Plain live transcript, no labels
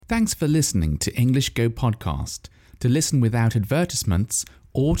Thanks for listening to English Go Podcast. To listen without advertisements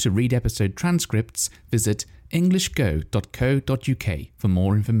or to read episode transcripts, visit englishgo.co.uk for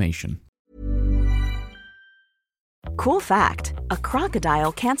more information. Cool fact, a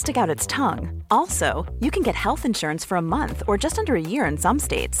crocodile can't stick out its tongue. Also, you can get health insurance for a month or just under a year in some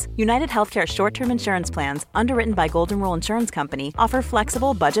states. United Healthcare short-term insurance plans, underwritten by Golden Rule Insurance Company, offer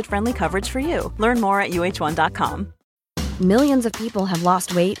flexible, budget-friendly coverage for you. Learn more at uh1.com. Millions of people have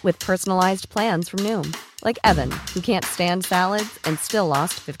lost weight with personalized plans from Noom. Like Evan, who can't stand salads and still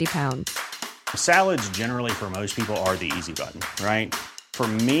lost 50 pounds. Salads generally for most people are the easy button, right? For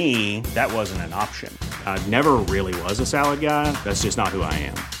me, that wasn't an option. I never really was a salad guy. That's just not who I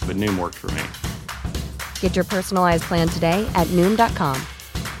am. But Noom worked for me. Get your personalized plan today at Noom.com.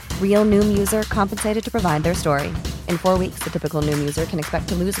 Real Noom user compensated to provide their story. In 4 weeks, the typical Noom user can expect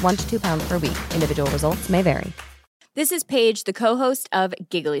to lose 1 to 2 pounds per week. Individual results may vary. This is Paige, the co-host of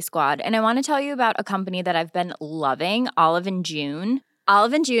Giggly Squad, and I want to tell you about a company that I've been loving, Olive & June.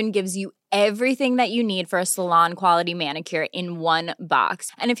 Olive & June gives you everything that you need for a salon-quality manicure in one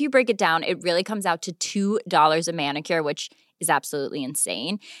box. And if you break it down, it really comes out to $2 a manicure, which is absolutely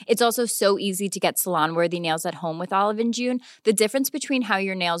insane. It's also so easy to get salon-worthy nails at home with Olive & June. The difference between how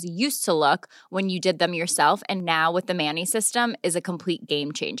your nails used to look when you did them yourself and now with the Mani system is a complete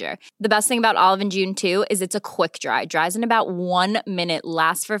game changer. The best thing about Olive & June, too, is it's a quick dry. Dries in about 1 minute,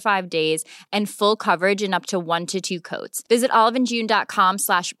 lasts for 5 days, and full coverage in up to 1 to 2 coats. Visit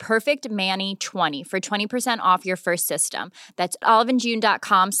oliveandjune.com/perfectmani20 for 20% off your first system. That's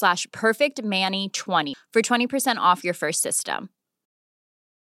oliveandjune.com/perfectmani20 for 20% off your first system.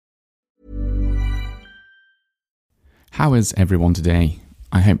 How is everyone today?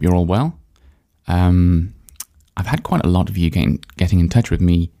 I hope you're all well. I've had quite a lot of you getting in touch with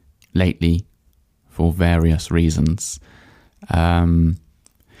me lately for various reasons.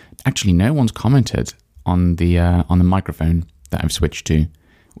 Actually, no one's commented on the microphone that I've switched to,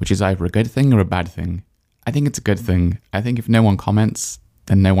 which is either a good thing or a bad thing. I think it's a good thing. I think if no one comments,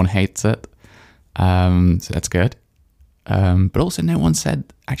 then no one hates it. So that's good. But also no one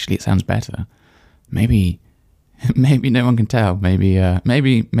said, actually, it sounds better. Maybe no one can tell. Maybe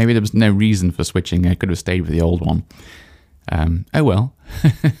there was no reason for switching. I could have stayed with the old one. Oh well.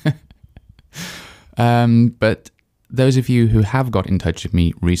 But those of you who have got in touch with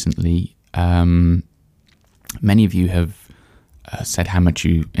me recently, many of you have said how much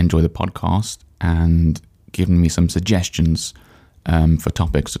you enjoy the podcast and given me some suggestions for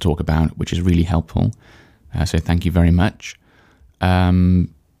topics to talk about, which is really helpful. So thank you very much.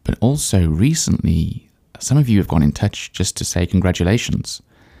 But also recently, some of you have gone in touch just to say congratulations,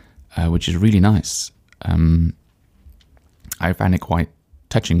 which is really nice. I found it quite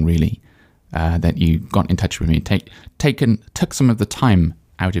touching, really, that you got in touch with me, took some of the time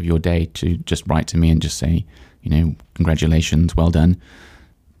out of your day to just write to me and just say, congratulations, well done.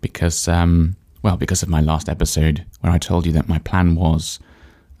 Because of my last episode where I told you that my plan was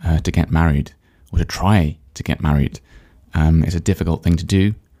to get married, or to try to get married. It's a difficult thing to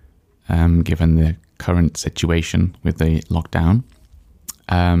do, given the current situation with the lockdown.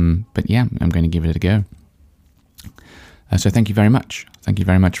 But yeah, I'm going to give it a go. So thank you very much. Thank you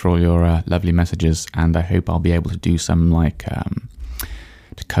very much for all your lovely messages, and I hope I'll be able to do some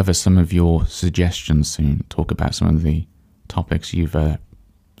to cover some of your suggestions soon, talk about some of the topics you've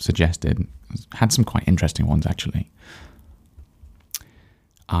suggested. Had some quite interesting ones, actually.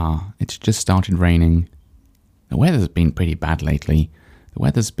 It's just started raining. The weather's been pretty bad lately. The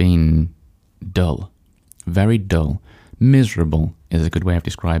weather's been dull, very dull. Miserable is a good way of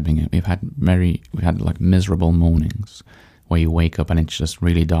describing it. We've had miserable mornings where you wake up and it's just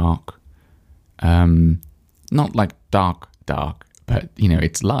really dark. Not like dark, but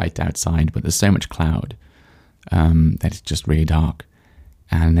it's light outside, but there's so much cloud that it's just really dark.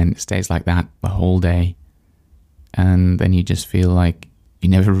 And then it stays like that the whole day. And then you just feel like you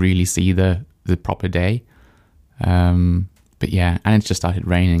never really see the proper day. But yeah, and it's just started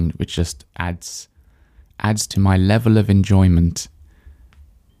raining, which just adds to my level of enjoyment.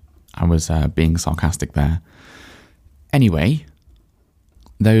 I was being sarcastic there. Anyway,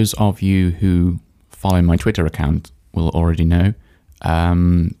 those of you who follow my Twitter account will already know,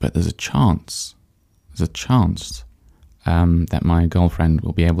 but there's a chance that my girlfriend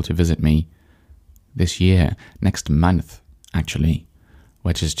will be able to visit me this year, next month, actually,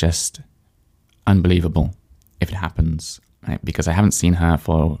 which is just unbelievable if it happens, right? Because I haven't seen her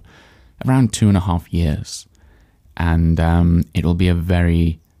for around 2.5 years, and it will be a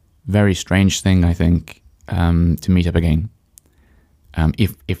very, very strange thing, I think, to meet up again.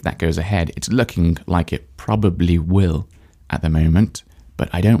 If that goes ahead, it's looking like it probably will at the moment, but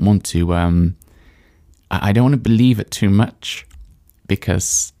I don't want to. I don't want to believe it too much,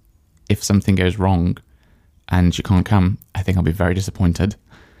 because if something goes wrong and she can't come, I think I'll be very disappointed.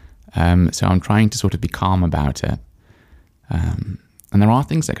 So I'm trying to sort of be calm about it. And there are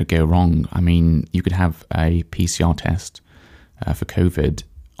things that could go wrong. I mean, you could have a PCR test for COVID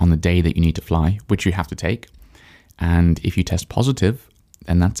on the day that you need to fly, which you have to take. And if you test positive,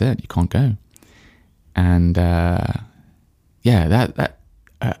 then that's it. You can't go. And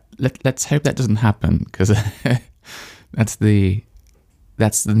let's hope that doesn't happen, because that's the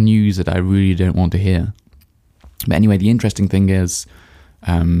news that I really don't want to hear. But anyway, the interesting thing is,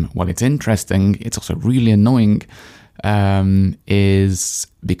 it's interesting, it's also really annoying, is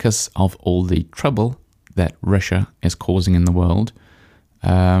because of all the trouble that Russia is causing in the world,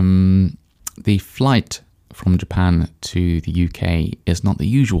 the flight from Japan to the UK is not the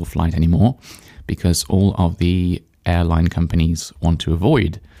usual flight anymore, because all of the airline companies want to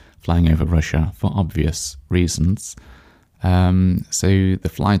avoid flying over Russia for obvious reasons. So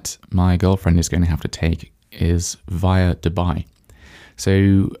the flight my girlfriend is going to have to take is via Dubai.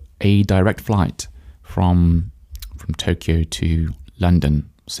 So a direct flight from Tokyo to London,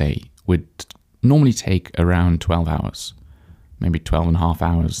 say, would normally take around 12 hours, maybe 12 and a half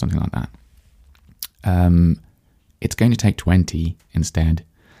hours, something like that. It's going to take 20 instead.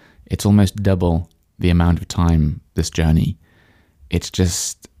 It's almost double the amount of time, this journey. It's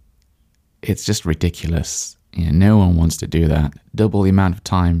just ridiculous. No one wants to do that. Double the amount of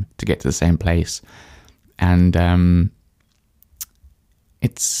time to get to the same place. And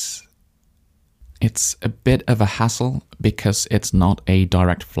it's a bit of a hassle because it's not a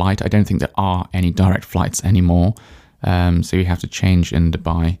direct flight. I don't think there are any direct flights anymore. So you have to change in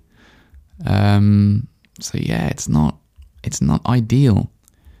Dubai. So yeah, it's not ideal.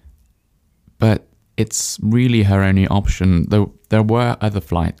 But it's really her only option. There were other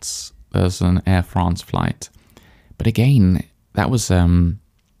flights. There's an Air France flight. But again, that was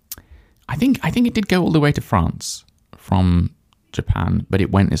I think it did go all the way to France from Japan, but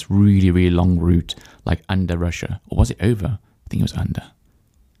it went this really, really long route, like under Russia. Or was it over? I think it was under.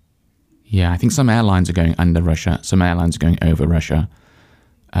 Yeah, I think some airlines are going under Russia, some airlines are going over Russia.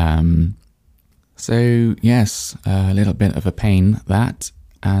 So yes, a little bit of a pain, that.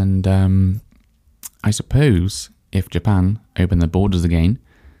 And I suppose if Japan open their borders again,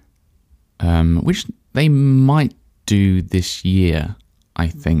 which they might do this year, I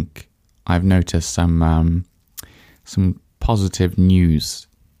think. I've noticed some positive news.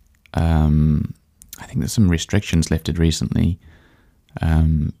 I think there's some restrictions lifted recently.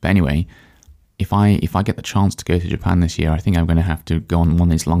 But anyway, if I get the chance to go to Japan this year, I think I'm going to have to go on one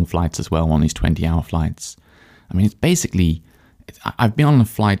of these long flights as well, one of these 20-hour flights. I mean, it's basically... I've been on a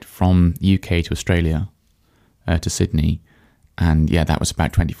flight from UK to Australia, to Sydney, and yeah, that was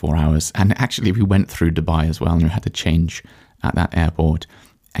about 24 hours. And actually, we went through Dubai as well, and we had to change at that airport.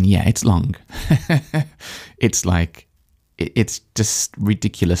 And yeah, it's long. It's like... It's just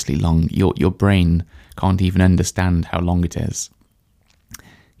ridiculously long. Your brain can't even understand how long it is.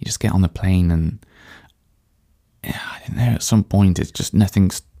 You just get on the plane and I don't know, at some point it's just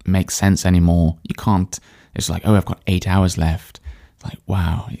nothing makes sense anymore. You can't, it's like, oh, I've got 8 hours left. It's like,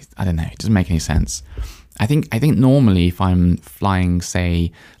 wow, I don't know, it doesn't make any sense. I think normally if I'm flying,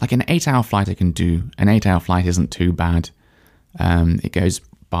 say, like an 8-hour flight I can do. An 8-hour flight isn't too bad. It goes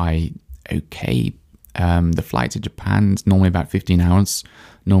by okay. The flight to Japan is normally about 15 hours.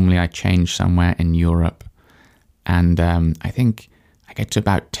 Normally I change somewhere in Europe. And I think I get to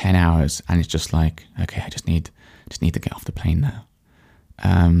about 10 hours and it's just like, okay, I just need to get off the plane now.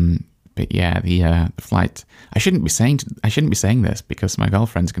 But yeah, the flight, I shouldn't be saying this because my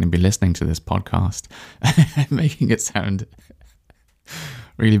girlfriend's going to be listening to this podcast making it sound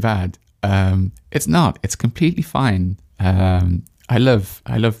really bad. It's not, it's completely fine. I love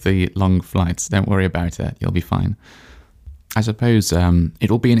the long flights. Don't worry about it. You'll be fine. I suppose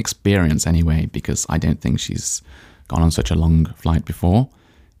it'll be an experience anyway, because I don't think she's gone on such a long flight before.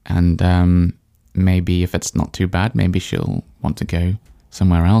 And maybe if it's not too bad, maybe she'll want to go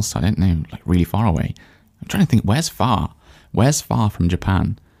somewhere else. I don't know, like really far away. I'm trying to think, where's far? Where's far from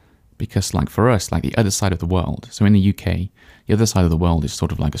Japan? Because like for us, like the other side of the world. So in the UK, the other side of the world is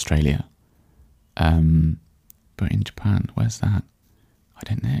sort of like Australia. But in Japan, where's that? I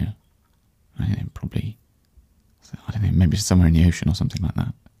don't know. Probably, I don't know, maybe somewhere in the ocean or something like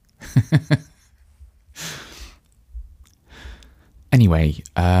that. Anyway,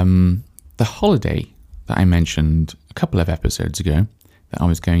 the holiday that I mentioned a couple of episodes ago that I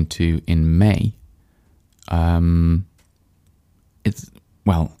was going to in May,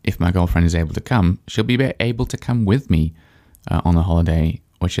 if my girlfriend is able to come, she'll be able to come with me on a holiday,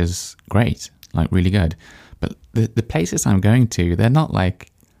 which is great, like really good. But the places I'm going to, they're not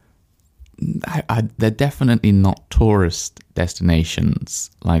like, they're definitely not tourist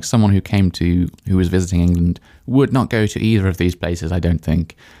destinations. Like someone who was visiting England would not go to either of these places, I don't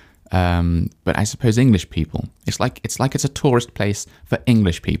think. But I suppose English people, it's like it's a tourist place for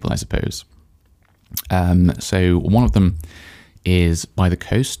English people, I suppose. So one of them is by the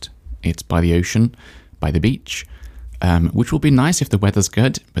coast. It's by the ocean, by the beach, which will be nice if the weather's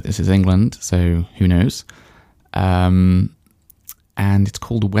good. But this is England, so who knows? And it's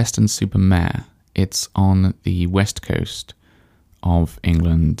called Weston-super-Mare. It's on the west coast of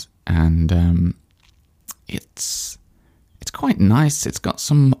England, and it's quite nice. It's got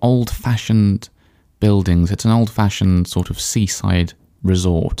some old-fashioned buildings. It's an old-fashioned sort of seaside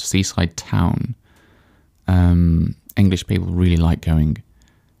resort, seaside town. English people really like going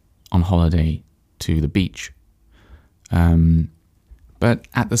on holiday to the beach. But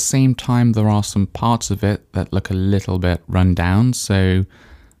at the same time, there are some parts of it that look a little bit run down. So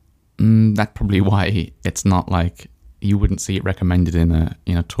that's probably why it's not like, you wouldn't see it recommended in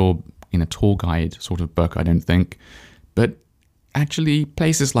a tour guide sort of book, I don't think. But actually,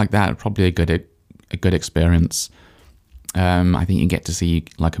 places like that are probably a good experience. I think you get to see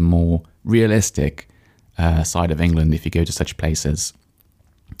like a more realistic side of England if you go to such places.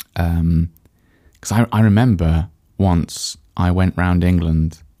 Because I remember once I went round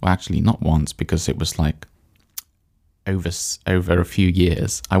England. Well, actually, not once, because it was like over a few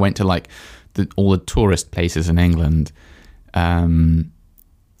years. I went to like all the tourist places in England,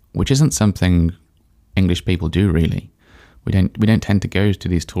 which isn't something English people do really. We don't tend to go to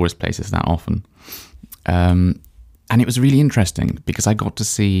these tourist places that often. And it was really interesting because I got to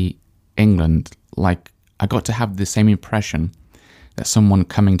see England, like I got to have the same impression that someone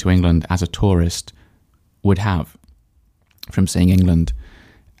coming to England as a tourist would have from seeing England.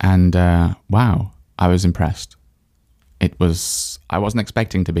 And wow, I was impressed. I wasn't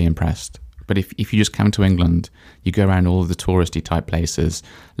expecting to be impressed. But if you just come to England, you go around all of the touristy type places,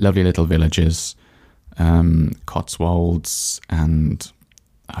 lovely little villages, Cotswolds and,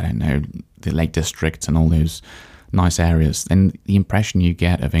 I don't know, the Lake District and all those nice areas, then the impression you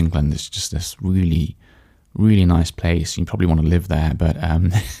get of England is just this really, really nice place. You probably want to live there, but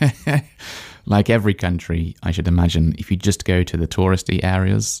like every country, I should imagine, if you just go to the touristy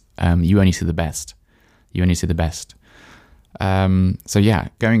areas, you only see the best. You only see the best. So yeah,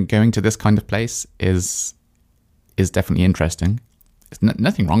 going to this kind of place is definitely interesting. There's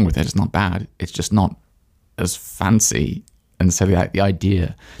nothing wrong with it. It's not bad. It's just not as fancy. And so the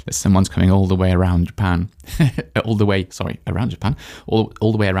idea that someone's coming all the way around Japan, all the way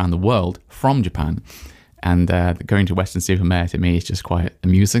around the world from Japan, and going to Weston-super-Mare to me is just quite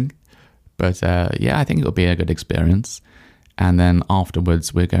amusing. But yeah, I think it'll be a good experience. And then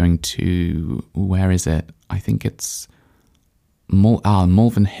afterwards, we're going to, where is it? I think it's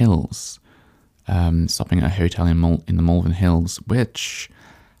Malvern Hills. Stopping at a hotel in the Malvern Hills, which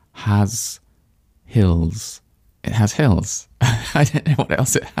has hills. It has hills. I don't know what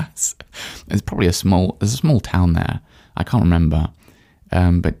else it has. There's probably a small town there. I can't remember.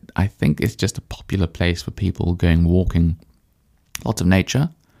 But I think it's just a popular place for people going walking. Lots of nature.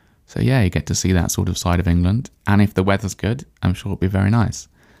 So yeah, you get to see that sort of side of England. And if the weather's good, I'm sure it'll be very nice.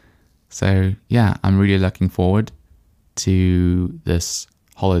 So yeah, I'm really looking forward to this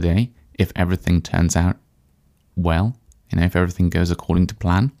holiday. If everything turns out well, if everything goes according to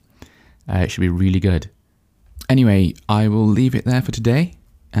plan, it should be really good. Anyway, I will leave it there for today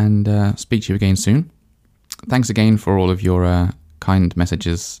and speak to you again soon. Thanks again for all of your kind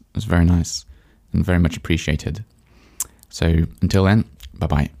messages. It was very nice and very much appreciated. So until then,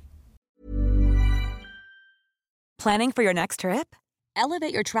 bye-bye. Planning for your next trip?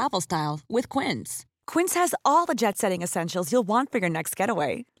 Elevate your travel style with Quince. Quince has all the jet-setting essentials you'll want for your next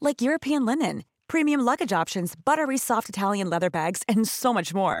getaway, like European linen, premium luggage options, buttery soft Italian leather bags, and so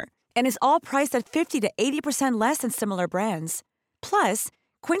much more. And is all priced at 50 to 80% less than similar brands. Plus,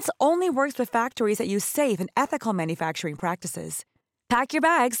 Quince only works with factories that use safe and ethical manufacturing practices. Pack your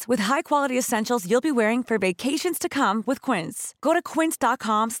bags with high-quality essentials you'll be wearing for vacations to come with Quince. Go to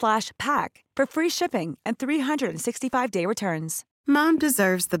quince.com/pack for free shipping and 365-day returns. Mom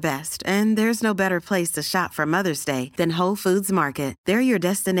deserves the best, and there's no better place to shop for Mother's Day than Whole Foods Market. They're your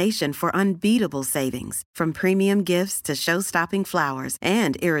destination for unbeatable savings, from premium gifts to show-stopping flowers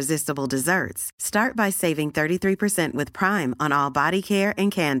and irresistible desserts. Start by saving 33% with Prime on all body care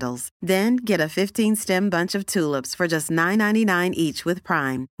and candles. Then get a 15-stem bunch of tulips for just $9.99 each with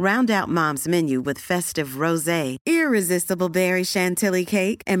Prime. Round out Mom's menu with festive rosé, irresistible berry chantilly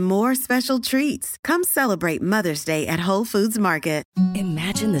cake, and more special treats. Come celebrate Mother's Day at Whole Foods Market.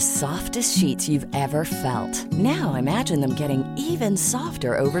 Imagine the softest sheets you've ever felt. Now imagine them getting even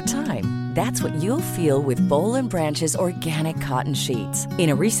softer over time. That's what you'll feel with Boll & Branch's organic cotton sheets. In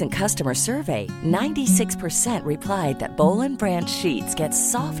a recent customer survey, 96% replied that Boll & Branch sheets get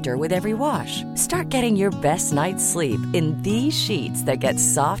softer with every wash. Start getting your best night's sleep in these sheets that get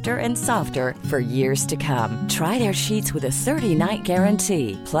softer and softer for years to come. Try their sheets with a 30-night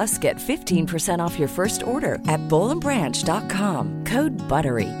guarantee. Plus, get 15% off your first order at bollandbranch.com. Code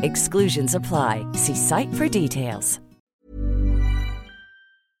BUTTERY. Exclusions apply. See site for details.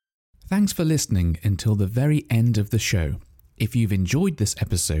 Thanks for listening until the very end of the show. If you've enjoyed this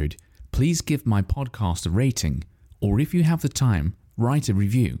episode, please give my podcast a rating, or if you have the time, write a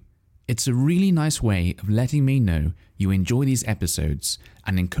review. It's a really nice way of letting me know you enjoy these episodes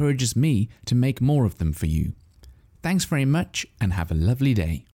and encourages me to make more of them for you. Thanks very much and have a lovely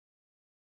day.